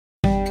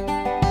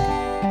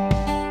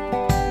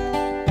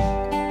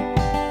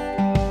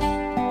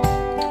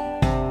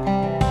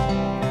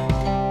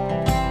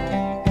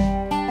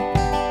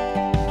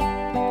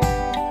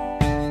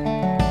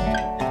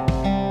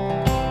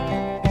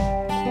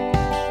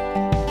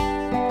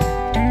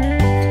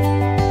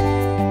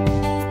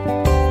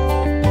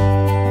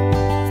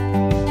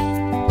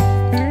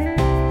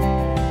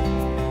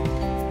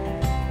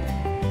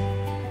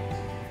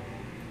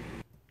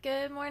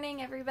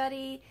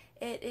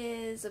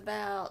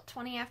about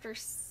 20 after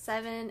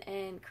 7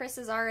 and Chris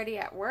is already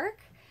at work.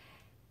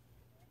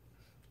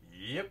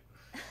 Yep.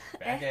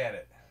 Back at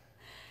it.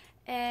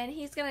 And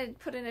he's going to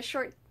put in a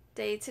short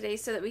day today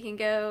so that we can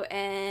go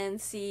and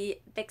see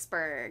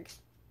Vicksburg.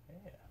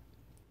 Yeah.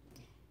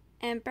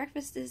 And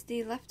breakfast is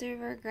the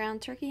leftover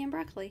ground turkey and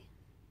broccoli.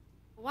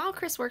 While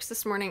Chris works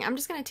this morning, I'm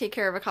just going to take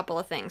care of a couple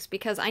of things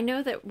because I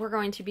know that we're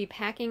going to be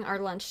packing our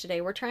lunch today.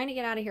 We're trying to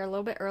get out of here a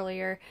little bit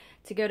earlier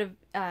to go to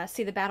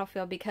see the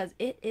battlefield because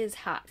it is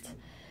hot.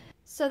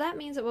 So that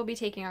means that we'll be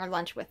taking our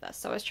lunch with us.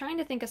 So I was trying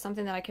to think of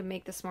something that I could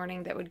make this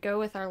morning that would go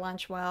with our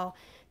lunch well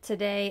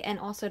today and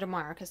also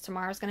tomorrow, because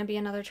tomorrow's going to be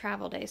another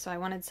travel day. So I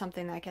wanted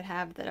something that I could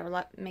have that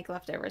I make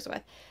leftovers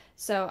with.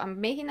 So I'm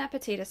making that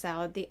potato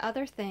salad. The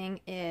other thing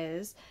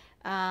is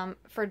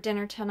for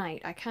dinner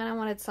tonight, I kind of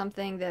wanted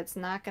something that's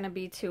not going to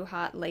be too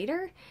hot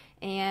later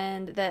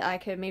and that I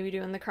could maybe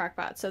do in the crock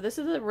pot. So this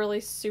is a really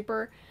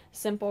super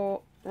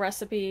simple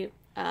recipe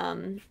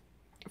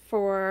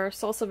for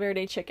salsa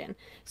verde chicken.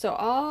 So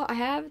I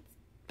have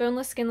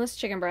boneless, skinless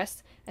chicken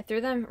breasts. I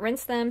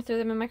rinsed them, threw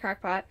them in my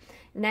crock pot.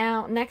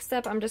 Now, next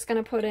up, I'm just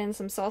going to put in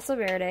some salsa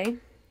verde.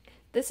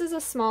 This is a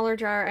smaller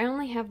jar. I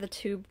only have the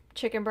 2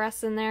 chicken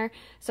breasts in there,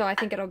 so I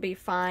think it'll be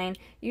fine.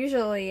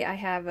 Usually I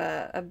have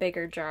a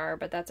bigger jar,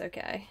 but that's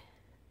okay.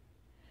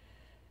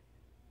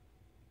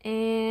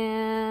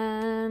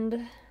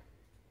 And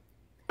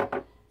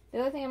the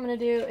other thing I'm going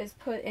to do is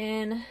put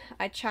in,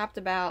 I chopped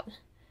about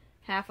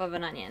half of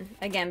an onion.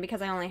 Again,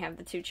 because I only have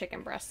the 2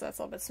 chicken breasts, so that's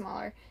a little bit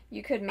smaller.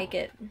 You could make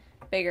it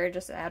bigger,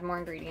 just to add more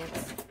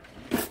ingredients.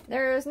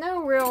 There is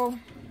no real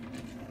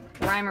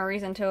rhyme or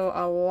reason to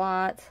a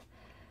lot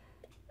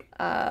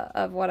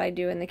of what I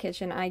do in the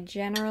kitchen. I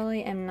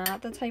generally am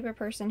not the type of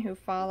person who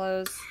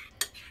follows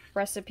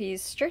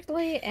recipes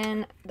strictly,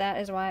 and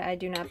that is why I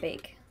do not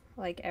bake,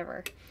 like,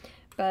 ever.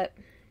 But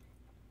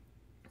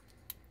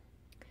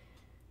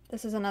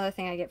this is another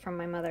thing I get from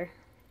my mother,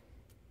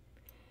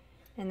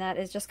 and that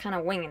is just kind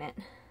of winging it.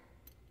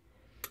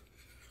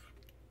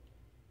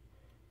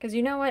 Because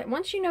you know what?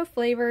 Once you know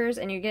flavors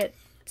and you get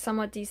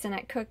somewhat decent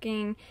at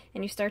cooking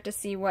and you start to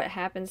see what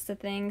happens to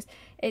things,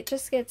 it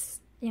just gets,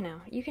 you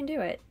know, you can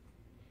do it.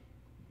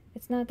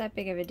 It's not that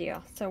big of a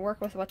deal. So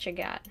work with what you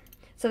got.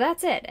 So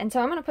that's it. And so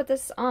I'm going to put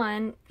this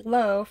on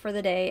low for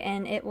the day,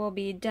 and it will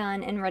be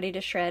done and ready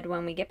to shred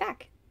when we get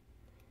back.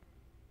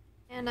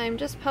 And I'm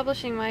just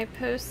publishing my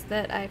post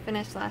that I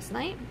finished last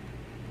night.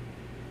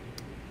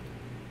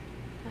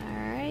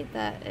 Alright,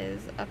 that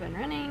is up and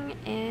running.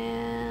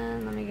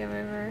 And let me go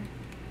over.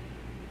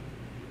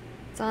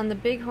 It's on the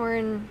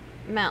Bighorn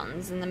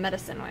Mountains in the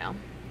Medicine Whale.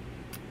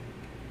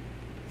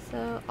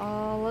 So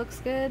all looks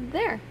good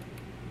there.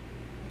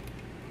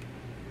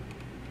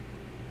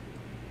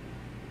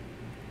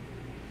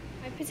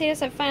 My potatoes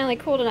have finally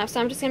cooled enough, so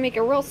I'm just going to make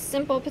a real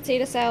simple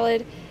potato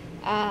salad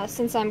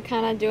since I'm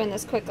kind of doing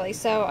this quickly.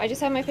 So I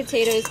just have my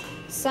potatoes,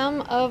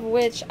 some of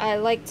which I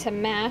like to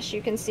mash,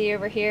 you can see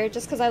over here,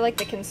 just because I like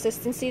the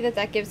consistency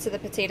that gives to the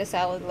potato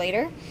salad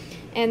later.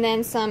 And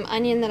then some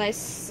onion that I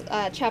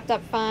chopped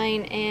up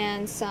fine,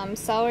 and some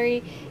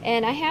celery.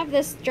 And I have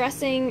this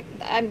dressing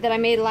that I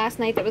made last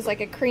night that was like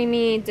a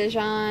creamy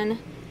Dijon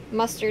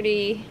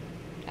mustardy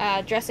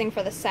dressing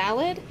for the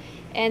salad.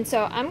 And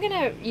so I'm going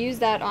to use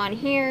that on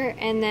here,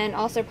 and then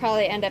also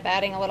probably end up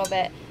adding a little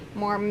bit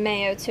more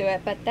mayo to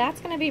it. But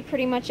that's going to be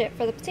pretty much it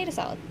for the potato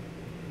salad.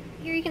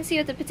 Here you can see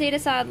what the potato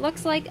salad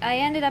looks like. I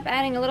ended up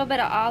adding a little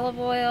bit of olive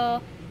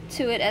oil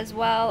to it as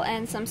well,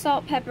 and some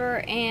salt,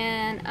 pepper,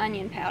 and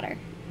onion powder.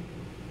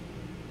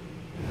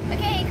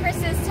 Okay, Chris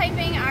is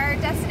typing our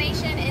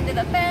destination into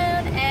the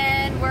phone,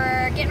 and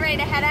we're getting ready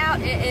to head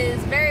out. It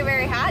is very,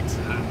 very hot.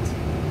 Hot.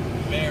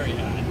 Very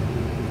hot.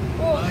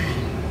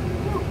 Oh.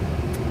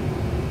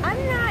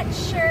 I'm not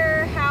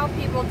sure how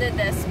people did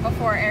this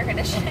before air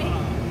conditioning.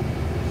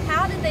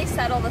 How did they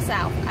settle the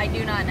South? I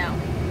do not know.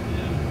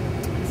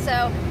 Yeah.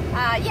 So,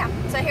 yeah,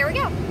 so here we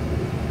go.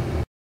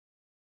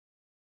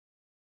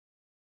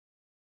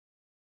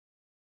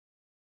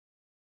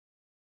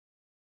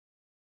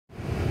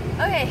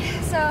 Okay,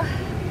 so,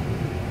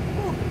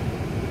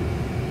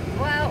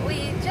 well,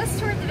 we just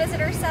toured the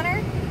visitor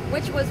center,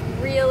 which was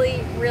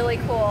really, really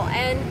cool.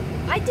 And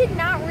I did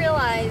not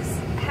realize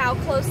how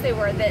close they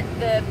were. That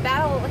the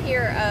battle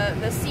here,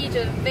 the siege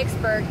of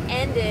Vicksburg,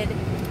 ended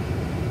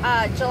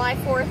July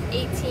 4th,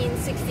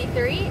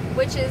 1863,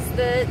 which is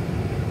the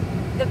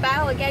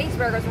Battle of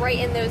Gettysburg was right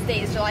in those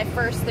days, July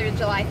 1st through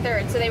July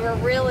 3rd. So they were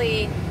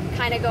really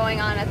kind of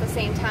going on at the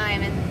same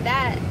time, and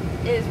that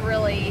is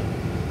really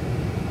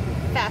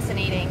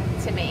fascinating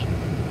to me.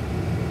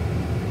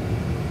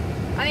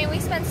 I mean, we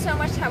spent so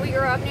much time, we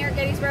grew up near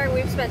Gettysburg,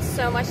 we've spent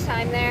so much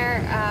time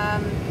there,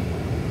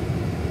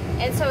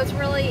 and so it's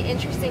really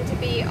interesting to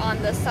be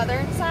on the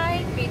southern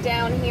side, be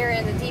down here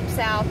in the deep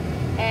south,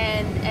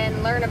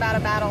 and learn about a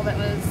battle that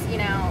was, you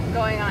know,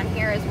 going on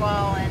here as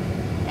well,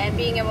 and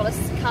being able to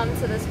come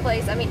to this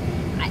place. I mean,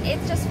 it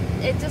just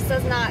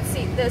does not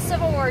cease, the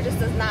Civil War just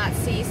does not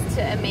cease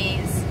to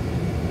amaze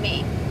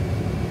me.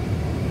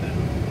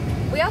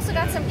 We also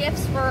got some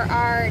gifts for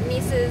our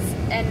nieces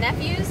and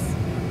nephews.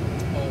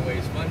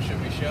 Always fun.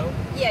 Should we show?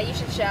 Yeah, you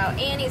should show.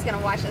 Annie's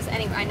gonna watch this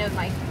anyway. I know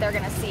they're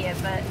gonna see it,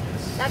 but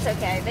that's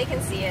okay. They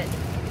can see it.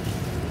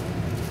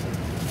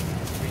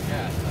 We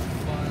got a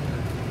fun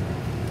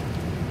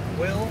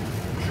quill.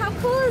 How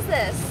cool is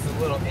this? With a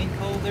little ink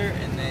holder,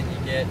 and then you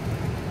get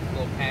a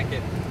little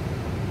packet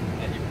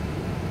that you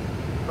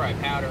fry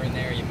powder in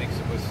there. You mix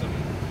it with some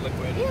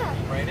liquid. Yeah.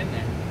 And right in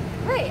there.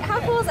 Right. How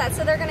cool is that?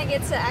 So they're gonna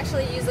get to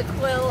actually use a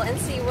quill and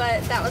see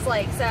what that was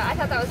like. So I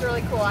thought that was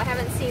really cool. I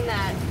haven't seen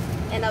that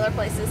in other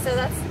places, so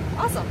that's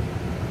awesome.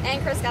 And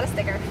Chris got a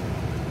sticker.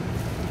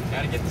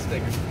 Gotta get the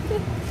sticker.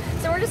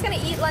 So we're just gonna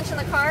eat lunch in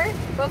the car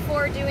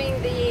before doing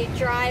the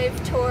drive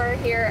tour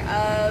here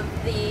of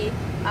the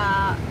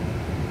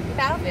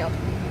battlefield.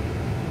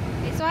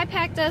 Okay, so I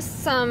packed us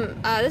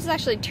some, this is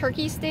actually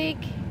turkey steak.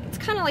 It's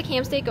kind of like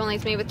ham steak, only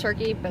it's made with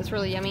turkey, but it's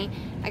really yummy.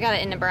 I got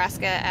it in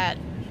Nebraska at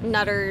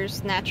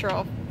Nutter's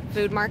Natural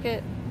Food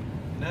Market.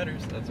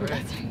 Nutters, that's right.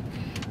 That's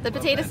right. The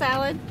potato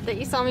salad that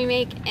you saw me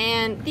make,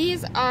 and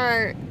these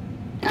are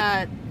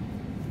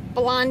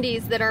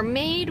blondies that are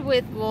made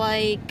with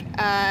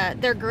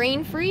they're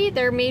grain free.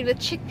 They're made with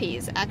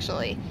chickpeas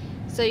actually,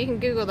 so you can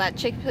Google that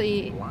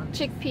chickpea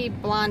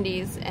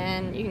blondies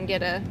and you can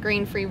get a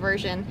grain free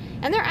version,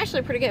 and they're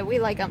actually pretty good. We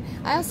like them.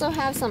 I also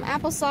have some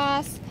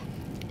applesauce,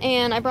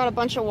 and I brought a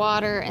bunch of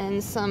water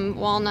and some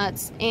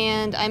walnuts,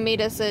 and I made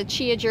us a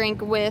chia drink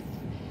to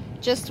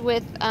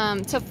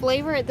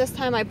flavor it this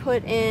time. I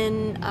put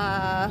in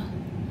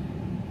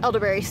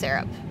elderberry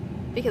syrup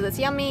because it's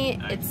yummy.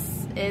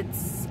 Nice.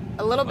 It's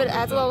a little bit,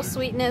 adds a little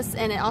sweetness,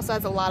 and it also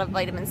has a lot of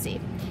vitamin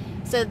C.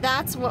 So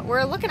that's what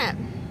we're looking at.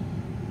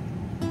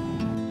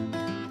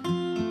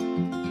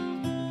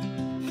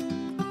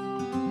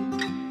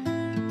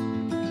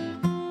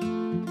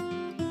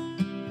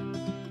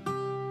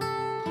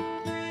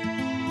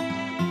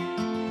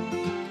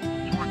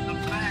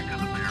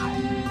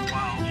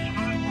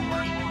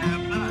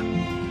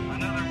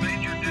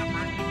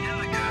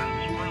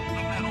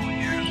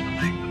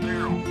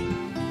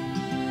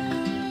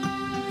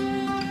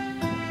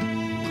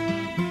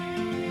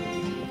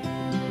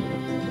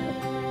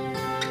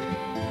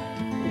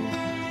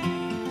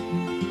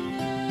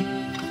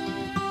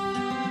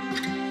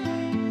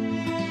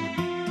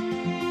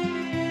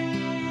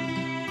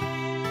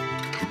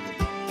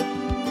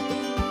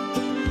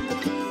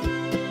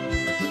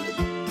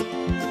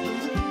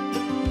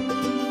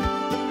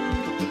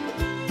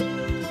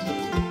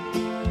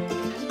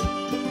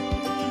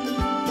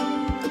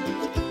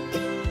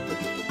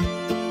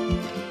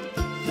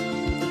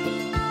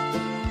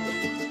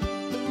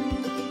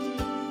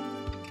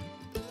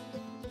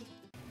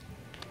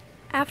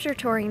 After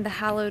touring the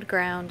hallowed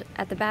ground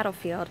at the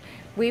battlefield,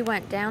 we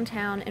went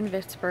downtown in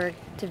Vicksburg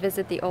to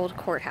visit the Old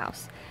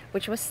Courthouse,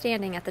 which was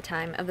standing at the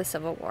time of the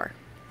Civil War.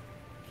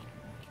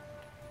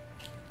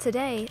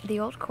 Today, the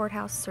Old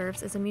Courthouse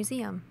serves as a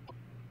museum.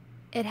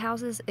 It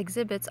houses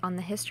exhibits on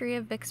the history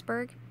of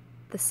Vicksburg,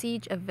 the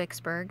siege of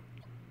Vicksburg,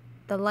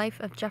 the life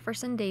of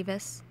Jefferson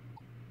Davis,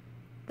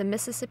 the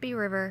Mississippi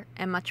River,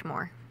 and much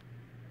more.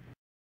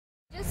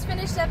 Just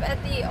finished up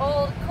at the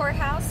Old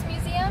Courthouse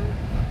Museum,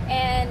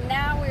 and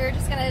now we're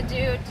just going to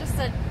do just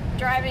a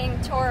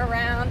driving tour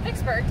around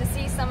Vicksburg to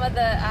see some of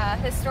the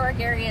historic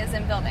areas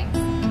and buildings.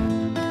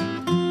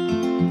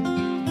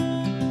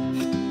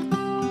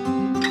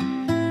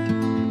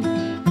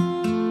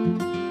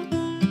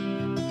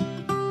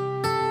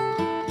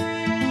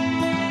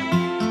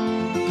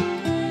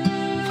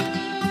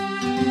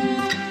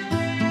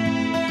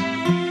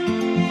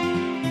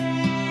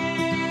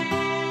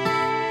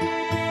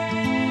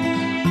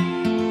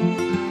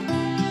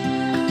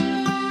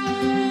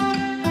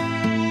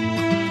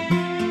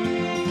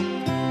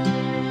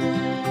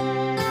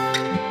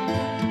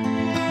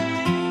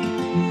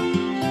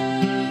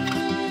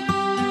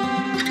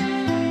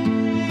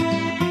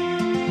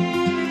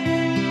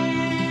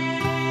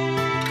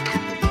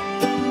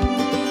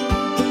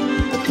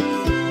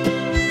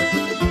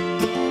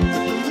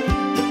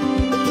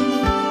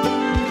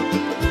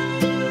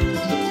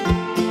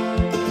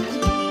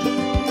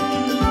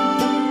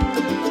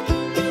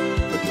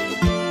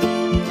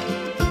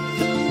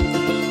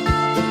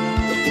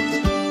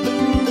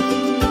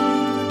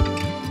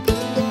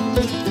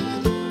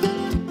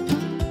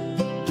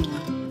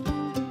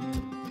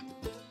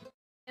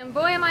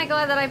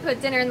 Glad that I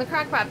put dinner in the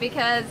crock pot,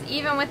 because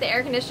even with the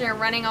air conditioner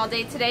running all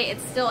day today,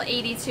 it's still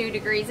 82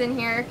 degrees in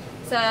here,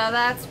 so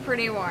that's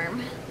pretty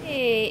warm.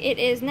 Hey, it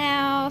is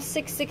now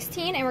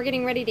 6:16 and we're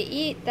getting ready to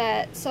eat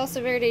that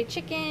salsa verde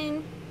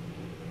chicken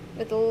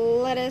with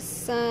lettuce,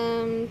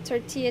 some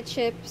tortilla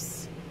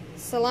chips,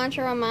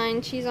 cilantro on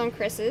mine, cheese on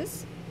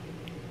Chris's,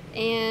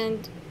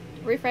 and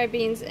refried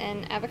beans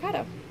and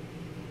avocado.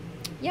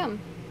 Yum.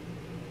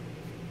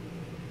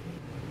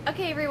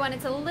 Okay everyone,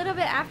 it's a little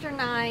bit after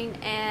 9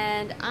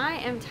 and I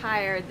am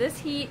tired. This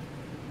heat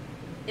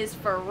is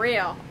for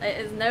real.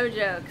 It is no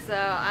joke. So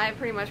I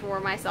pretty much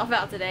wore myself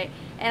out today.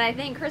 And I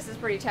think Chris is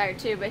pretty tired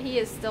too, but he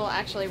is still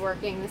actually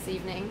working this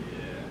evening.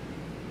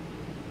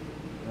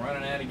 Yeah.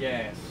 running out of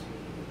gas.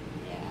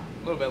 Yeah. A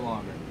little bit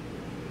longer.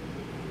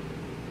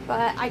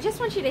 But I just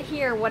want you to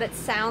hear what it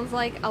sounds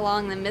like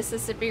along the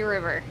Mississippi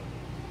River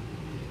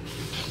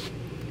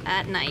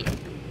at night.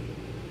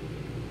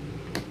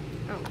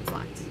 Oh, it's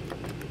locked.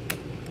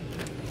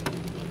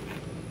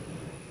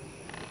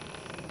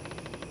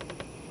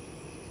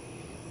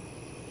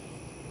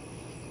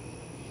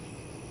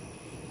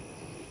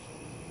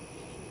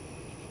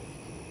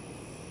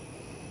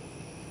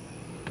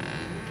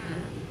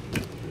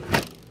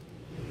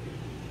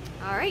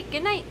 All right,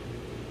 good night.